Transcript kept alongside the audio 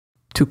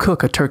To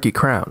cook a turkey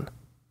crown,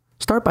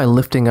 start by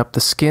lifting up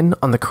the skin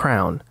on the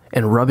crown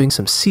and rubbing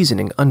some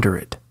seasoning under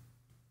it.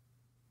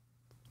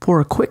 For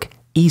a quick,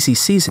 easy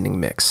seasoning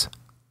mix,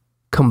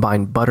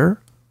 combine butter,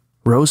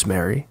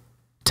 rosemary,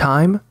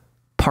 thyme,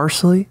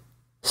 parsley,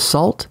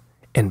 salt,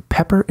 and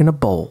pepper in a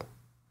bowl.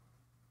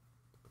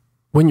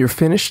 When you're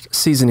finished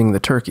seasoning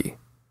the turkey,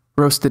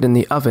 roast it in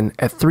the oven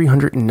at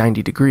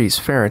 390 degrees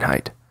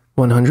Fahrenheit,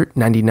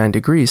 199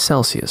 degrees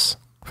Celsius,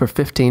 for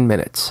 15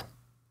 minutes.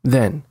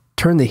 Then,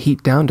 turn the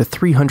heat down to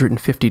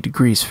 350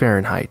 degrees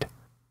Fahrenheit,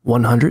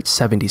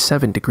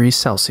 177 degrees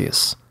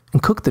Celsius,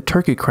 and cook the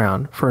turkey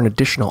crown for an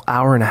additional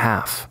hour and a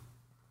half.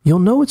 You'll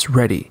know it's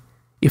ready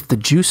if the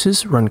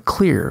juices run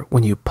clear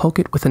when you poke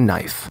it with a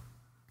knife.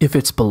 If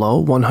it's below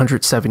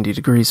 170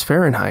 degrees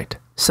Fahrenheit,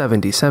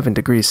 77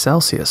 degrees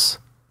Celsius,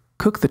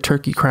 cook the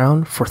turkey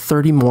crown for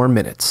 30 more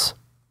minutes.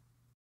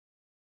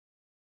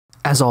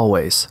 As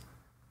always,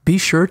 be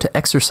sure to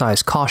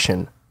exercise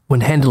caution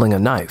when handling a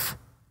knife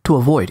to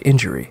avoid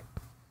injury.